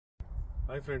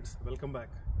Hi friends, welcome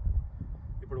back.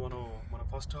 ఇప్పుడు మనం మన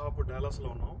ఫస్ట్ హాప్ డాలస్లో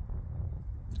ఉన్నాం.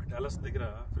 డాలస్ దగ్గర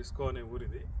ఫ్రిస్కో అనే ఊరు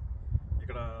ఇది.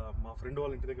 ఇక్కడ మా ఫ్రెండ్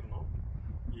వాళ్ళ ఇంటి దగ్గర ఉన్నాం.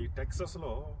 ఈ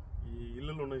టెక్సస్లో ఈ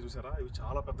ఇల్లులు ఉన్నాయి చూసారా, ఇవి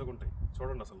చాలా పెద్దగా ఉంటాయి.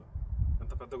 చూడండి అసలు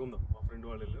ఎంత పెద్దగా ఉందో మా ఫ్రెండ్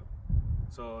వాళ్ళ ఇల్లు.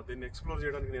 సో దీన్ని ఎక్స్ప్లోర్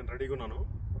చేయడానికి నేను రెడీగా ఉన్నాను.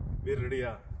 మీరు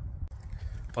రెడీయా?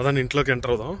 పదండి ఇంట్లోకి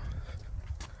ఎంటర్ అవుదాం.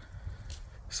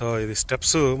 సో ఇది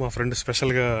స్టెప్స్ మా ఫ్రెండ్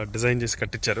స్పెషల్గా డిజైన్ చేసి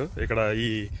కట్టించారు. ఇక్కడ ఈ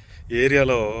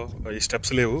ఏరియాలో ఈ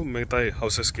స్టెప్స్ లేవు మిగతా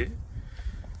హౌసెస్కి.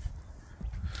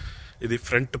 ఇది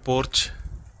ఫ్రంట్ పోర్చ్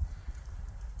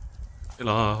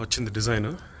ఇలా వచ్చింది డిజైన్.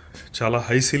 చాలా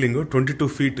హై సీలింగ్, 22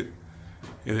 feet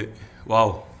ఇది.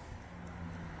 వావ్,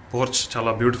 పోర్చ్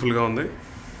చాలా బ్యూటిఫుల్గా ఉంది.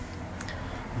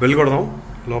 బెల్ కొడదాం,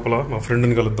 లోపల మా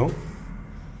ఫ్రెండ్ని కలుద్దాం.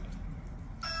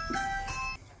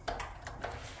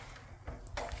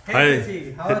 Hey,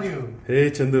 how are you? Hey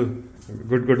Chandu,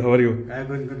 good. How are you?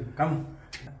 Good. Come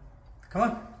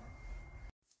on.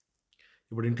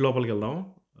 ఇప్పుడు ఇంటి లోపలికి వెళ్దాం.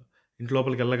 ఇంటి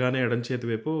లోపలికి వెళ్ళగానే ఎడం చేతి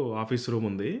వైపు ఆఫీస్ రూమ్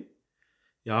ఉంది.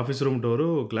 ఈ office room door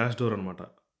glass door అనమాట.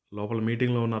 లోపల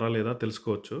మీటింగ్లో ఉన్నారా లేదా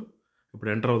తెలుసుకోవచ్చు.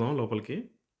 ఇప్పుడు ఎంటర్ అవుదాం లోపలికి.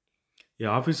 ఈ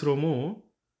ఆఫీస్ రూము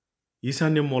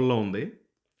ఈశాన్యం మూలలో ఉంది.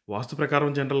 వాస్తు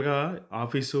ప్రకారం జనరల్గా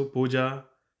ఆఫీసు, పూజ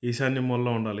ఈశాన్యం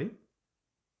మూలలో ఉండాలి.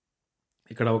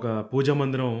 ఇక్కడ ఒక పూజా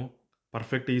మందిరం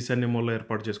పర్ఫెక్ట్ ఈశాన్య మూలలో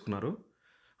ఏర్పాటు చేసుకున్నారు.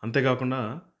 అంతేకాకుండా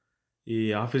ఈ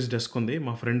ఆఫీస్ డెస్క్ ఉంది.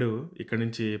 మా ఫ్రెండ్ ఇక్కడి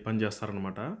నుంచి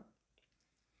పనిచేస్తారనమాట.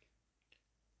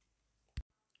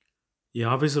 ఈ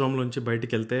ఆఫీస్ రూమ్ నుంచి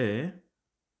బయటికి వెళ్తే,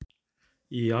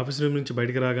 ఈ ఆఫీస్ రూమ్ నుంచి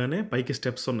బయటికి రాగానే పైకి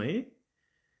స్టెప్స్ ఉన్నాయి.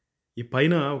 ఈ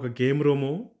పైన ఒక గేమ్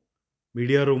రూము,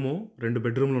 మీడియా రూము, 2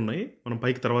 బెడ్రూమ్లు ఉన్నాయి. మనం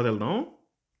పైకి తర్వాత వెళ్దాం.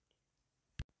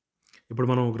 ఇప్పుడు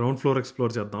మనం గ్రౌండ్ ఫ్లోర్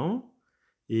ఎక్స్ప్లోర్ చేద్దాం.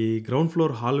 ఈ గ్రౌండ్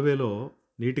ఫ్లోర్ హాల్వేలో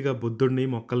నీట్గా బుద్ధుడిని,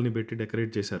 మొక్కల్ని పెట్టి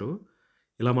డెకరేట్ చేశారు.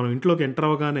 ఇలా మనం ఇంట్లోకి ఎంటర్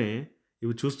అవ్వగానే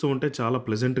ఇవి చూస్తూ ఉంటే చాలా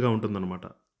ప్లెజెంట్గా ఉంటుందన్నమాట.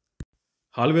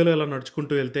 హాల్వేలో ఇలా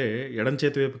నడుచుకుంటూ వెళ్తే ఎడం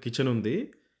చేతి వైపు కిచెన్ ఉంది.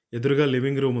 ఎదురుగా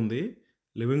లివింగ్ రూమ్ ఉంది.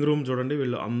 లివింగ్ రూమ్ చూడండి,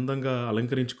 వీళ్ళు అందంగా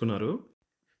అలంకరించుకున్నారు.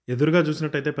 ఎదురుగా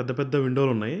చూసినట్టయితే పెద్ద పెద్ద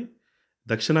విండోలు ఉన్నాయి.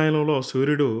 దక్షిణాయనంలో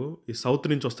సూర్యుడు ఈ సౌత్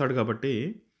నుంచి వస్తాడు కాబట్టి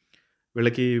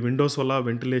వీళ్ళకి విండోస్ వల్ల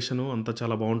వెంటిలేషను అంతా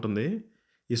చాలా బాగుంటుంది.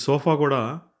 ఈ సోఫా కూడా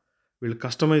వీళ్ళు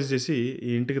కస్టమైజ్ చేసి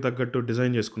ఈ ఇంటికి తగ్గట్టు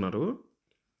డిజైన్ చేసుకున్నారు.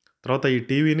 తర్వాత ఈ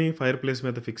టీవీని ఫైర్ ప్లేస్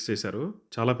మీద ఫిక్స్ చేశారు.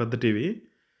 చాలా పెద్ద టీవీ.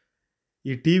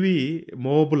 ఈ టీవీ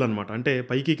మూవబుల్ అనమాట. అంటే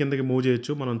పైకి కిందకి మూవ్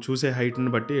చేయొచ్చు. మనం చూసే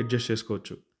హైట్ని బట్టి అడ్జస్ట్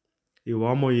చేసుకోవచ్చు.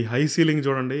 ఈ హై సీలింగ్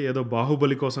చూడండి, ఏదో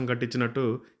బాహుబలి కోసం కట్టించినట్టు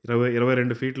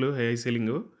 22 feet హై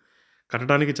సీలింగ్.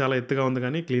 కట్టడానికి చాలా ఎత్తుగా ఉంది,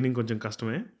 కానీ క్లీనింగ్ కొంచెం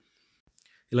కష్టమే.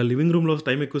 ఇలా లివింగ్ రూమ్లో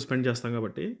టైం ఎక్కువ స్పెండ్ చేస్తాం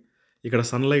కాబట్టి ఇక్కడ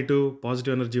సన్లైటు,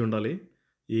 పాజిటివ్ ఎనర్జీ ఉండాలి.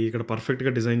 ఇక్కడ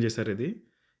పర్ఫెక్ట్గా డిజైన్ చేశారు ఇది.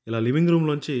 ఇలా లివింగ్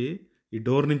రూమ్లోంచి ఈ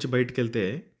డోర్ నుంచి బయటికి వెళ్తే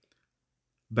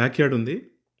బ్యాక్ యార్డ్ ఉంది.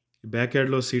 ఈ బ్యాక్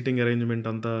యార్డ్లో సీటింగ్ అరేంజ్మెంట్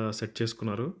అంతా సెట్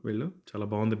చేసుకున్నారు వీళ్ళు. చాలా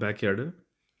బాగుంది బ్యాక్ యార్డ్.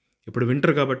 ఇప్పుడు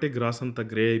వింటర్ కాబట్టి గ్రాస్ అంతా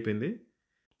గ్రే అయిపోయింది.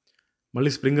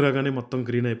 మళ్ళీ స్ప్రింగ్ రాగానే మొత్తం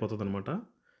గ్రీన్ అయిపోతుంది అనమాట.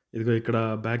 ఇదిగో ఇక్కడ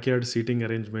బ్యాక్ యార్డ్ సీటింగ్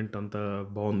అరేంజ్మెంట్ అంతా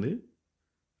బాగుంది.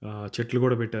 చెట్లు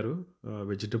కూడా పెట్టారు,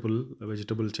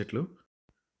 వెజిటబుల్ చెట్లు.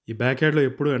 ఈ బ్యాక్ యార్డ్లో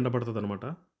ఎప్పుడూ ఎండపడుతుంది అనమాట.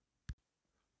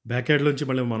 బ్యాక్ యార్డ్లోంచి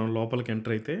మళ్ళీ మనం లోపలికి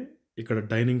ఎంటర్ అయితే ఇక్కడ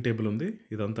డైనింగ్ టేబుల్ ఉంది.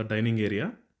 ఇదంతా డైనింగ్ ఏరియా.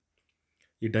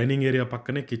 ఈ డైనింగ్ ఏరియా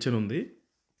పక్కనే కిచెన్ ఉంది.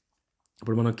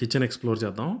 ఇప్పుడు మనం కిచెన్ ఎక్స్ప్లోర్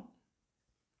చేద్దాం.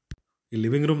 ఈ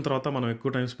లివింగ్ రూమ్ తర్వాత మనం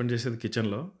ఎక్కువ టైం స్పెండ్ చేసేది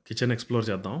కిచెన్లో. కిచెన్ ఎక్స్ప్లోర్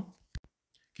చేద్దాం.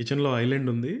 కిచెన్లో ఐలాండ్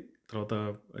ఉంది. తర్వాత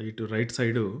ఇటు రైట్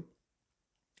సైడు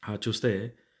చూస్తే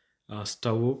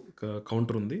స్టవ్,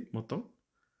 కౌంటర్ ఉంది మొత్తం.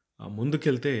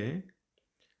 ముందుకెళ్తే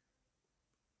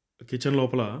కిచెన్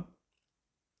లోపల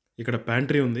ఇక్కడ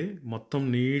ప్యాంట్రీ ఉంది. మొత్తం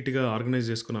నీట్గా ఆర్గనైజ్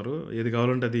చేసుకున్నారు. ఏది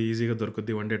కావాలంటే అది ఈజీగా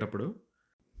దొరుకుద్ది వండేటప్పుడు.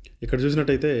 ఇక్కడ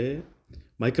చూసినట్టయితే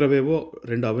మైక్రోవేవ్,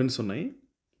 2 ovens ఉన్నాయి.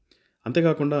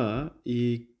 అంతేకాకుండా ఈ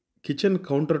కిచెన్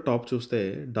కౌంటర్ టాప్ చూస్తే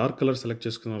డార్క్ కలర్ సెలెక్ట్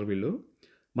చేసుకున్నారు వీళ్ళు.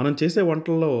 మనం చేసే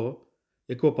వంటల్లో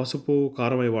ఎక్కువ పసుపు,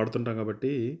 కారం అవి వాడుతుంటాం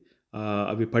కాబట్టి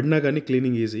అవి పడినా కానీ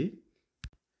క్లీనింగ్ ఈజీ.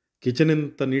 కిచెన్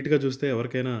ఇంత నీట్గా చూస్తే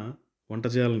ఎవరికైనా వంట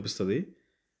చేయాలనిపిస్తుంది.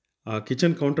 ఆ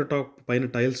కిచెన్ కౌంటర్ టాప్ పైన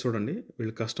టైల్స్ చూడండి,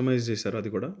 వీళ్ళు కస్టమైజ్ చేశారు. అది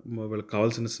కూడా వీళ్ళకి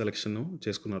కావాల్సిన సెలెక్షన్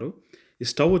చేసుకున్నారు. ఈ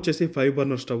స్టవ్ వచ్చేసి 5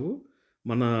 burner స్టవ్.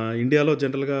 మన ఇండియాలో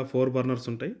జనరల్గా 4 burners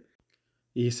ఉంటాయి.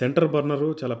 ఈ సెంటర్ బర్నరు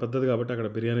చాలా పెద్దది కాబట్టి అక్కడ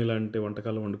బిర్యానీ లాంటి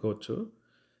వంటకాలు వండుకోవచ్చు.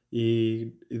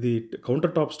 ఇది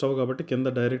కౌంటర్ టాప్ స్టవ్ కాబట్టి కింద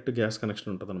డైరెక్ట్ గ్యాస్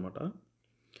కనెక్షన్ ఉంటుంది అనమాట.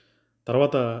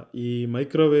 తర్వాత ఈ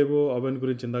మైక్రోవేవ్ ఓవెన్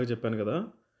గురించి ఇందాక చెప్పాను కదా,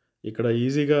 ఇక్కడ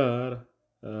ఈజీగా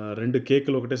 2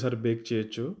 కేకులు ఒకటేసారి బేక్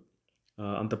చేయొచ్చు.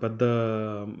 అంత పెద్ద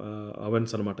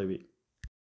ఓవెన్స్ అనమాట ఇవి.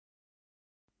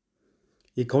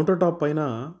 ఈ కౌంటర్ టాప్ పైన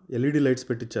ఎల్ఈడి లైట్స్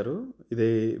పెట్టించారు. ఇది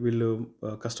వీళ్ళు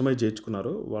కస్టమైజ్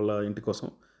చేయించుకున్నారు వాళ్ళ ఇంటి కోసం.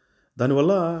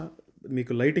 దానివల్ల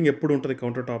మీకు లైటింగ్ ఎప్పుడు ఉంటుంది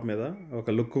కౌంటర్ టాప్ మీద. ఒక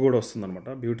లుక్ కూడా వస్తుందనమాట.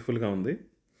 బ్యూటిఫుల్‌గా ఉంది.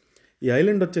 ఈ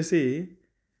ఐలాండ్ వచ్చేసి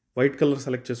వైట్ కలర్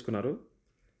సెలెక్ట్ చేసుకున్నారు.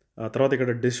 ఆ తర్వాత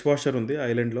ఇక్కడ డిష్ వాషర్ ఉంది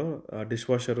ఐలాండ్‌లో. Dish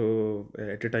washer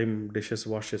at a time dishes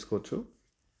wash చేసుకోవచ్చు.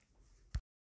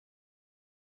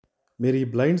 మీరు ఈ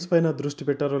బ్లైండ్స్ పైన దృష్టి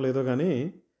పెట్టారో లేదో గానీ,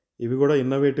 ఇవి గూడా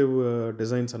ఇన్నోవేటివ్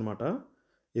డిజైన్స్ అనమాట.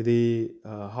 ఇది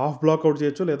హాఫ్ బ్లాకౌట్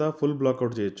చేయొచ్చు లేదా ఫుల్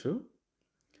బ్లాకౌట్ చేయొచ్చు.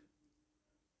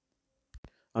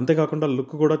 అంతే కాకుండా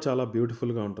లుక్ కూడా చాలా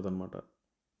బ్యూటిఫుల్‌గా ఉంటదనమాట.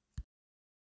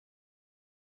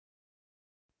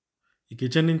 ఈ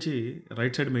కిచెన్ నుంచి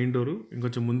రైట్ సైడ్ మెయిన్ డోరు.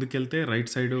 ఇంకొంచెం ముందుకెళ్తే రైట్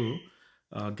సైడు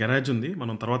గరాజ్ ఉంది.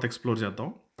 మనం తర్వాత ఎక్స్‌ప్లోర్ చేద్దాం.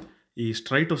 ఈ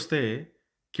స్ట్రెయిట్ వస్తే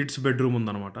కిడ్స్ బెడ్‌రూమ్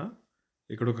ఉందనమాట.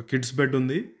 ఇక్కడ ఒక కిడ్స్ బెడ్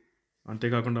ఉంది.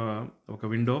 అంతేకాకుండా ఒక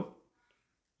విండో,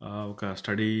 ఒక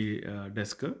స్టడీ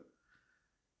డెస్క్,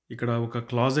 ఇక్కడ ఒక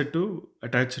క్లాజెట్టు,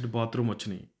 అటాచ్డ్ బాత్రూమ్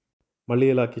వచ్చినాయి. మళ్ళీ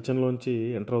ఇలా కిచెన్‌లోంచి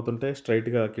ఎంటర్ అవుతుంటే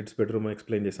స్ట్రెయిట్‌గా కిడ్స్ బెడ్‌రూమ్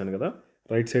ఎక్స్‌ప్లెయిన్ చేశాను కదా!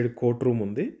 రైట్ సైడ్ కోట్ రూమ్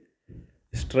ఉంది.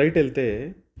 స్ట్రెయిట్ ఎళ్తే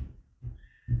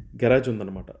గరాజ్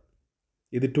ఉందనమాట.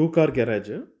 ఇది 2 కార్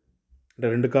గరాజ్. అంటే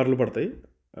 2 కార్లు పడతాయి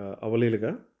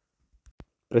అవలీలుగా.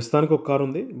 ప్రస్తుతానికి ఒక కార్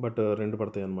ఉంది. బట్ 2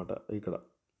 పడతాయి అన్నమాట ఇక్కడ.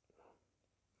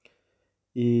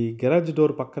 ఈ గరాజ్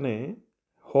డోర్ పక్కనే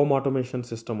హోమ్ ఆటోమేషన్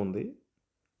సిస్టమ్ ఉంది.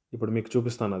 ఇప్పుడు మీకు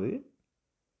చూపిస్తాను అది.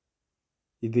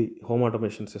 ఇది హోమ్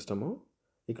ఆటోమేషన్ సిస్టము.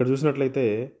 ఇక్కడ చూసినట్లయితే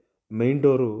main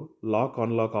door lock,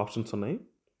 unlock options ఉన్నాయి.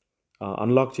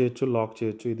 అన్‌లాక్ చేయొచ్చు, లాక్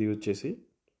చేయొచ్చు ఇది యూజ్ చేసి.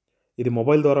 ఇది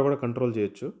మొబైల్ ద్వారా కూడా కంట్రోల్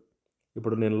చేయొచ్చు.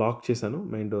 ఇప్పుడు నేను లాక్ చేశాను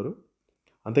మెయిన్ డోరు.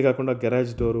 అంతేకాకుండా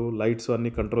గరాజ్ డోరు, లైట్స్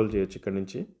అన్నీ కంట్రోల్ చేయొచ్చు ఇక్కడి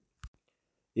నుంచి.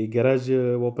 ఈ గరాజ్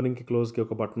ఓపెనింగ్‌కి, క్లోజ్‌కి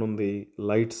ఒక బటన్ ఉంది.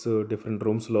 Lights different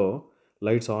రూమ్స్‌లో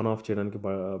lights on off చేయడానికి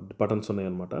బటన్స్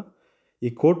ఉన్నాయన్నమాట. ఈ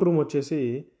కోట్ రూమ్ వచ్చేసి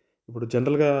ఇప్పుడు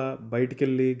జనరల్‌గా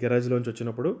బయటికెళ్ళి గరాజ్‌లోంచి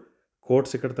వచ్చినప్పుడు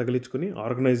కోట్స్ ఇక్కడ తగిలించుకొని,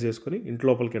 ఆర్గనైజ్ చేసుకొని ఇంటి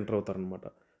లోపలికి ఎంటర్ అవుతారనమాట.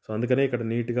 సో, అందుకనే ఇక్కడ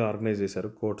నీట్‌గా ఆర్గనైజ్ చేశారు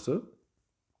కోట్స్.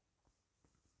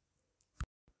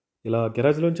 ఇలా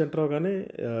గరాజ్‌లోంచి ఎంటర్ అవ్వగానే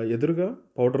ఎదురుగా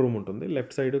పౌడర్ రూమ్ ఉంటుంది.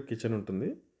 లెఫ్ట్ సైడ్ కిచెన్ ఉంటుంది.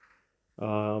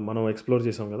 మనం ఎక్స్‌ప్లోర్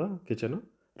చేసాం కదా kitchen.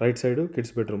 Right side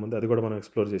kids bedroom ఉంది. అది కూడా మనం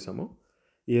ఎక్స్‌ప్లోర్ చేసాము.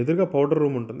 ఈ ఎదురుగా పౌడర్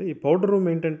రూమ్ ఉంటుంది. ఈ పౌడర్ రూమ్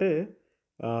ఏంటంటే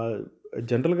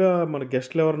జనరల్‌గా మన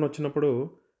గెస్ట్‌లు ఎవరైనా వచ్చినప్పుడు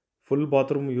ఫుల్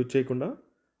బాత్రూమ్ యూజ్ చేయకుండా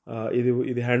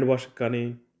ఇది హ్యాండ్ వాష్‌కి కానీ,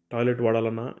 టాయిలెట్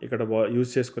వాడాలన్నా ఇక్కడ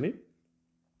యూజ్ చేసుకొని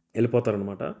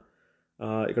వెళ్ళిపోతారనమాట.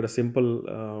 ఇక్కడ సింపుల్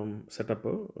సెటప్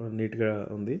నీట్‌గా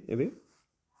ఉంది ఇది.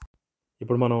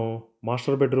 ఇప్పుడు మనం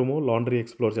మాస్టర్ బెడ్‌రూము, లాండ్రీ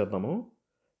ఎక్స్‌ప్లోర్ చేద్దాము.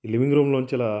 ఈ లివింగ్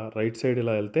రూమ్‌లోంచి ఇలా రైట్ సైడ్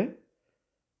ఇలా ఎళ్తే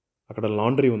అక్కడ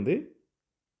లాండ్రీ ఉంది.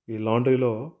 ఈ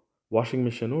లాండ్రీలో వాషింగ్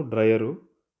మిషను, డ్రైయరు,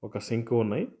 ఒక సింక్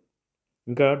ఉన్నాయి.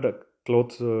 ఇంకా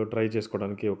క్లోత్స్ డ్రై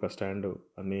చేసుకోవడానికి ఒక స్టాండ్,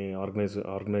 అన్నీ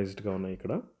ఆర్గనైజ్డ్‌గా ఉన్నాయి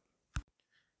ఇక్కడ.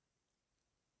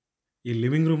 ఈ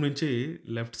లివింగ్ రూమ్ నుంచి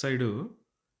లెఫ్ట్ సైడు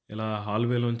ఇలా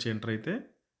హాల్వేలోంచి ఎంటర్ అయితే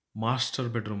మాస్టర్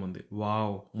బెడ్‌రూమ్ ఉంది.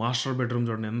 వావ్! మాస్టర్ బెడ్‌రూమ్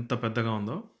చూడండి ఎంత పెద్దగా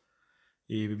ఉందో.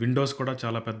 ఈ విండోస్ కూడా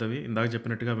చాలా పెద్దవి. ఇందాక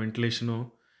చెప్పినట్టుగా వెంటిలేషను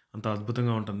అంత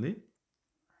అద్భుతంగా ఉంటుంది.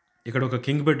 ఇక్కడ ఒక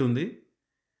కింగ్ బెడ్ ఉంది.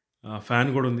 ఫ్యాన్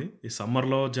కూడా ఉంది. ఈ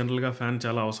సమ్మర్‌లో జనరల్‌గా ఫ్యాన్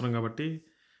చాలా అవసరం కాబట్టి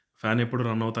ఫ్యాన్ ఎప్పుడు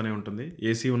రన్ అవుతానే ఉంటుంది.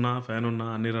 ఏసీ ఉన్నా, ఫ్యాన్ ఉన్నా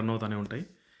అన్నీ రన్ అవుతానే ఉంటాయి.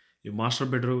 ఈ మాస్టర్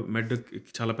బెడ్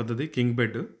చాలా పెద్దది కింగ్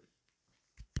బెడ్.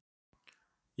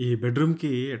 ఈ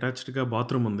బెడ్‌రూమ్‌కి అటాచ్డ్‌గా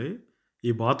బాత్రూమ్ ఉంది.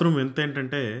 ఈ బాత్రూమ్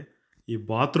ఏంటంటే ఈ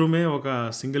బాత్రూమే ఒక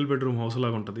సింగిల్ బెడ్‌రూమ్ హౌస్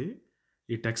లాగా ఉంటది.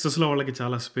 ఈ టెక్సస్‌లో వాళ్ళకి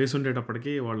చాలా స్పేస్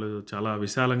ఉండేటప్పటికి వాళ్ళు చాలా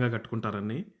విశాలంగా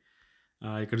కట్టుకుంటారన్నీ.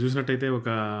 ఇక్కడ చూసినట్టయితే ఒక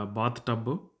బాత్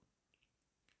టబ్.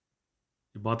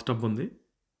 ఈ బాత్ టబ్ ఉంది.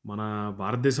 మన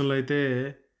భారతదేశంలో అయితే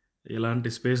ఇలాంటి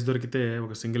స్పేస్ దొరికితే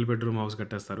ఒక సింగిల్ బెడ్‌రూమ్ హౌస్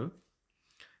కట్టేస్తారు.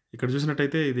 ఇక్కడ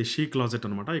చూసినట్టయితే ఇది షీ క్లాజెట్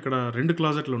అనమాట. ఇక్కడ 2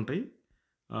 క్లాజెట్లు ఉంటాయి.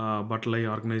 బట్టలయి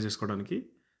ఆర్గనైజ్ చేసుకోవడానికి.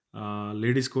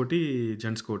 లేడీస్‌కోటి,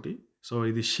 జెంట్స్‌కోటి. సో,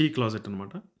 ఇది షీ క్లాజెట్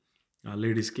అనమాట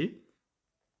లేడీస్‌కి.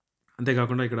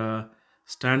 అంతేకాకుండా ఇక్కడ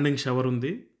స్టాండింగ్ షవర్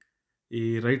ఉంది. ఈ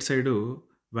రైట్ సైడు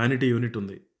వ్యానిటీ యూనిట్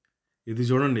ఉంది. ఇది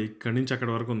చూడండి ఇక్కడి నుంచి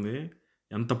అక్కడి వరకు ఉంది.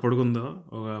 ఎంత పొడుగుందో,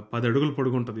 ఒక 10 అడుగులు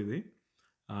పొడుగుంటది ఇది.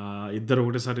 ఇద్దరు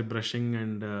ఒకటేసారి బ్రషింగ్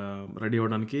అండ్ రెడీ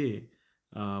అవ్వడానికి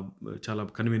చాలా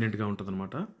కన్వీనియంట్‌గా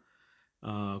ఉంటదనమాట.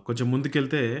 కొంచెం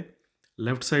ముందుకెళ్తే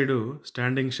లెఫ్ట్ సైడు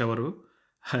స్టాండింగ్ షవరు.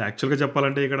 యాక్చువల్‌గా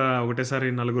చెప్పాలంటే ఇక్కడ ఒకటేసారి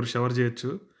నలుగురు షవర్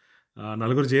చేయొచ్చు.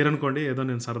 నలుగురు చేయరనుకోండి. ఏదో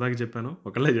నేను సరదాగా చెప్పాను.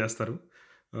 ఒకళ్ళే చేస్తారు.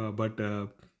 బట్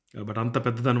అంత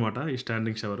పెద్దదనమాట ఈ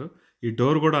స్టాండింగ్ షవరు. ఈ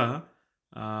డోర్ కూడా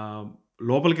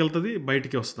లోపలికెళ్తది,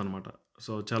 బయటికి వస్తదనమాట.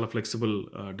 సో, చాలా ఫ్లెక్సిబుల్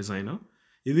డిజైను.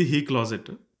 ఇది హీ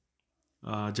క్లాజెట్.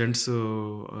 జెంట్స్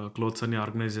క్లోత్స్ అన్నీ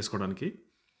ఆర్గనైజ్ చేసుకోవడానికి.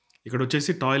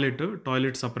 ఇక్కడొచ్చేసి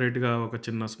టాయిలెట్ సెపరేట్‌గా ఒక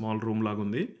చిన్న స్మాల్ రూమ్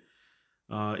లాగుంది.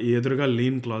 ఈ ఎదురుగా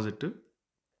లీన్ క్లాజెట్.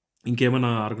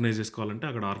 ఇంకేమైనా ఆర్గనైజ్ చేసుకోవాలంటే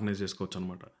అక్కడ ఆర్గనైజ్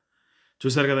చేసుకోవచ్చనమాట.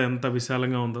 చూసారు కదా ఎంత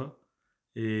విశాలంగా ఉందో.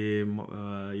 ఈ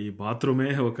ఈ బాత్రూమే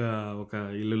ఒక ఒక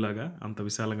ఇల్లులాగా అంత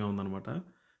విశాలంగా ఉందనమాట.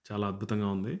 చాలా అద్భుతంగా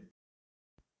ఉంది.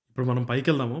 ఇప్పుడు మనం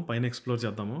పైకెళ్దాము. పైన ఎక్స్‌ప్లోర్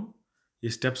చేద్దాము. ఈ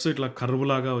స్టెప్స్ ఇట్లా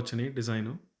కర్వ్‌లాగా వచ్చినియి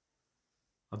డిజైను.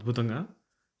 అద్భుతంగా.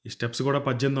 ఈ స్టెప్స్ గూడా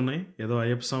 18 ఉన్నాయి. ఏదో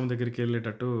అయ్యప్ప స్వామి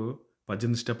దగ్గరికెళ్ళేటట్టు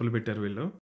 18 స్టెప్పులు పెట్టారు వీళ్ళు.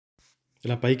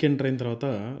 ఇలా పైకి ఎంటర్ అయిన తర్వాత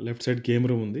లెఫ్ట్ సైడ్ గేమ్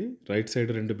రూమ్ ఉంది. Right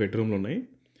side 2 బెడ్‌రూమ్‌లున్నాయి.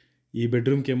 ఈ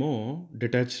బెడ్‌రూమ్‌కేమో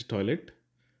డిటాచ్డ్ టాయిలెట్.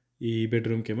 ఈ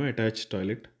బెడ్‌రూమ్‌కేమో అటాచ్డ్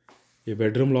టాయిలెట్. ఈ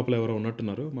బెడ్‌రూమ్ లోపల ఎవరో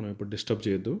ఉన్నట్టున్నారు. మనం ఇప్పుడు డిస్టర్బ్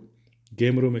చేయొద్దు.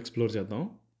 గేమ్ రూమ్ ఎక్స్‌ప్లోర్ చేద్దాం.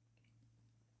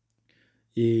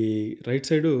 ఈ రైట్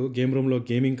సైడు గేమ్ రూమ్‌లో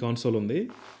గేమింగ్ కన్సోల్ ఉంది.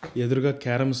 ఎదురుగా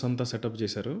క్యారమ్స్ అంతా సెటప్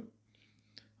చేశారు.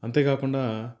 అంతేకాకుండా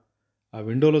ఆ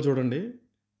విండోలో చూడండి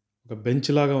ఒక బెంచ్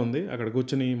లాగా ఉంది. అక్కడ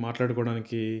కూర్చొని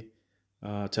మాట్లాడుకోవడానికి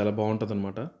చాలా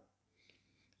బావుంటదనమాట.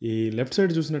 ఈ లెఫ్ట్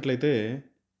సైడ్ చూసినట్లయితే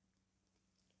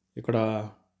ఇక్కడ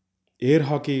ఎయిర్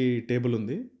హాకీ టేబుల్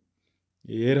ఉంది.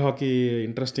 ఈ ఎయిర్ హాకీ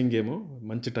ఇంట్రెస్టింగ్ గేము.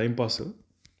 మంచి టైం పాస్.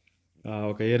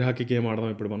 ఒక ఎయిర్ హాకీ గేమ్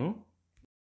ఆడదాం ఇప్పుడు మనం.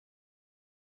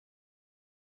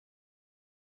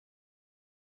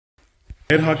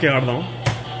 ఎయిర్ హాకీ ఆడదాం.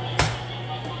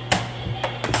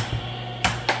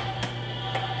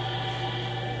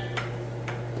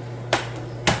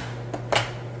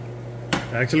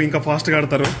 యాక్చువల్లీ ఇంకా ఫాస్ట్గా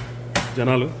ఆడతారు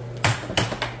జనాలు.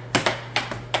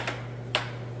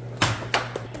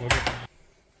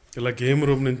 ఇలా గేమ్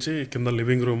రూమ్ నుంచి కింద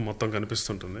లివింగ్ రూమ్ మొత్తం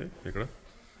కనిపిస్తుంటుంది ఇక్కడ.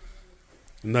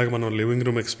 ఇందాక మనం లివింగ్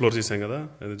రూమ్ ఎక్స్ప్లోర్ చేసాం కదా,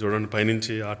 అది చూడండి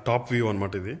పైనుంచి ఆ టాప్ వ్యూ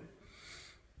అనమాట ఇది.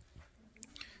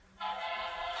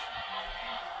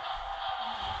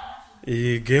 ఈ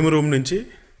గేమ్ రూమ్ నుంచి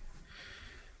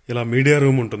ఇలా మీడియా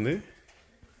రూమ్ ఉంటుంది.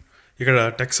 ఇక్కడ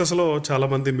టెక్సస్లో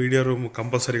చాలామంది మీడియా రూమ్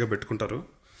కంపల్సరీగా పెట్టుకుంటారు.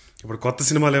 ఇప్పుడు కొత్త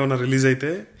సినిమాలు ఏమైనా రిలీజ్ అయితే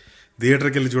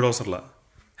థియేటర్కి వెళ్ళి చూడవసరలా,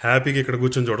 హ్యాపీగా ఇక్కడ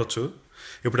కూర్చొని చూడొచ్చు.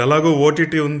 ఇప్పుడు ఎలాగో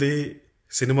ఓటీటీ ఉంది,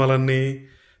 సినిమాలన్నీ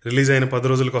రిలీజ్ అయిన 10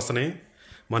 రోజులకు వస్తున్నాయి.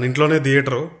 మన ఇంట్లోనే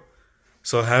థియేటరు,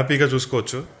 సో హ్యాపీగా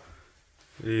చూసుకోవచ్చు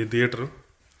ఈ థియేటరు.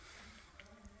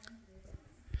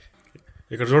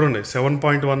 ఇక్కడ చూడండి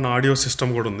 7.1 ఆడియో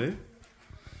సిస్టమ్ కూడా ఉంది.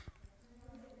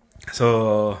 సో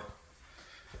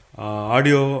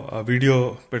ఆడియో వీడియో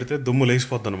పెడితే దుమ్ము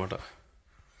లేచిపోద్ది అనమాట.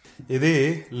 ఇది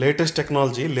latest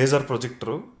technology laser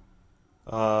projector,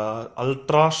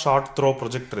 ultra short throw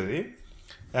projector. ఇది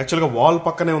యాక్చువల్గా వాల్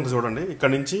పక్కనే ఉంది చూడండి, ఇక్కడ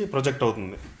నుంచి ప్రొజెక్ట్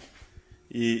అవుతుంది.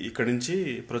 ఇక్కడ నుంచి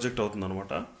ప్రొజెక్ట్ అవుతుంది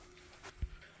అనమాట.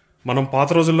 మనం పాత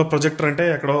రోజుల్లో ప్రొజెక్టర్ అంటే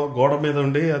ఎక్కడో గోడ మీద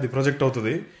ఉండి అది ప్రొజెక్ట్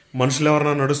అవుతుంది. మనుషులు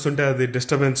ఎవరైనా నడుస్తుంటే అది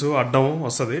డిస్టర్బెన్స్ అడ్డం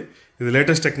వస్తుంది. ఇది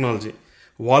లేటెస్ట్ టెక్నాలజీ,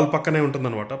 వాల్ పక్కనే ఉంటుంది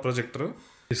అనమాట ప్రొజెక్టర్.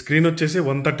 ఈ స్క్రీన్ వచ్చేసి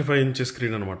 135 ఇంచ్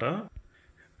స్క్రీన్ అనమాట.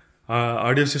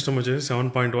 ఆడియో సిస్టమ్ వచ్చేసి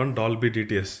 7.1 డాల్బీ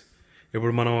డిటిఎస్.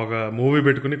 ఇప్పుడు మనం ఒక మూవీ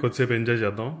పెట్టుకుని కొద్దిసేపు ఎంజాయ్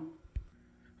చేద్దాం.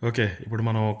 ఓకే, ఇప్పుడు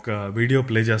మనం ఒక వీడియో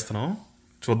ప్లే చేస్తున్నాం,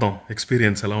 చూద్దాం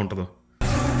ఎక్స్పీరియన్స్ ఎలా ఉంటుందో.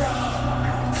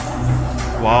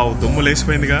 వావ్, దుమ్ము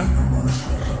లేచిపోయిందిగా.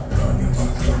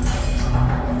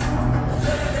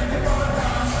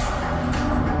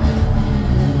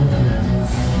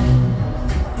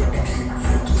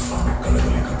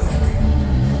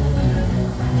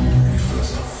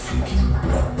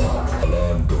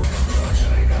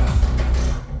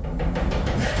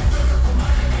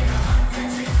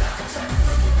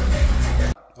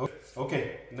 ఓకే,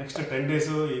 నెక్స్ట్ 10 days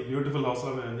ఈ బ్యూటిఫుల్ హౌస్లో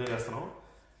మేము ఎంజాయ్ చేస్తున్నాం.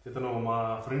 ఇతను మా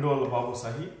ఫ్రెండ్ వాళ్ళ బాబు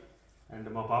సహి అండ్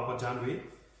మా పాప జాన్వి.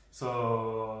 సో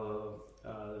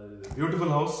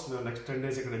బ్యూటిఫుల్ హౌస్, మేము నెక్స్ట్ 10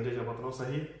 days ఇక్కడ ఎంజాయ్ చేయబోతున్నాం.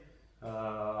 సహి,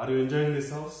 are you enjoying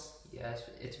this house? Yes,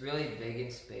 it's really big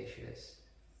and spacious.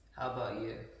 How about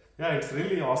you? Yeah, it's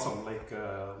really awesome. Like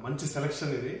మంచి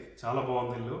సెలెక్షన్, ఇది చాలా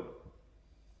బాగుంది ఇల్లు.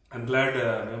 ఐమ్ గ్లాడ్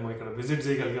మేము ఇక్కడ విజిట్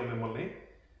చేయగలిగాం మిమ్మల్ని.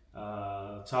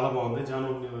 చాలా బాగుంది.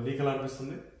 జాను, నీకు ఎలా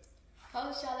అనిపిస్తుంది?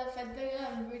 హౌస్ చాలా పెద్దగా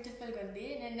అండ్ బ్యూటిఫుల్గా ఉంది.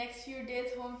 నేను next few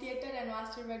days home theatre and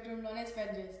master బెడ్రూమ్లోనే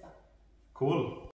spend చేస్తాను. కూల్.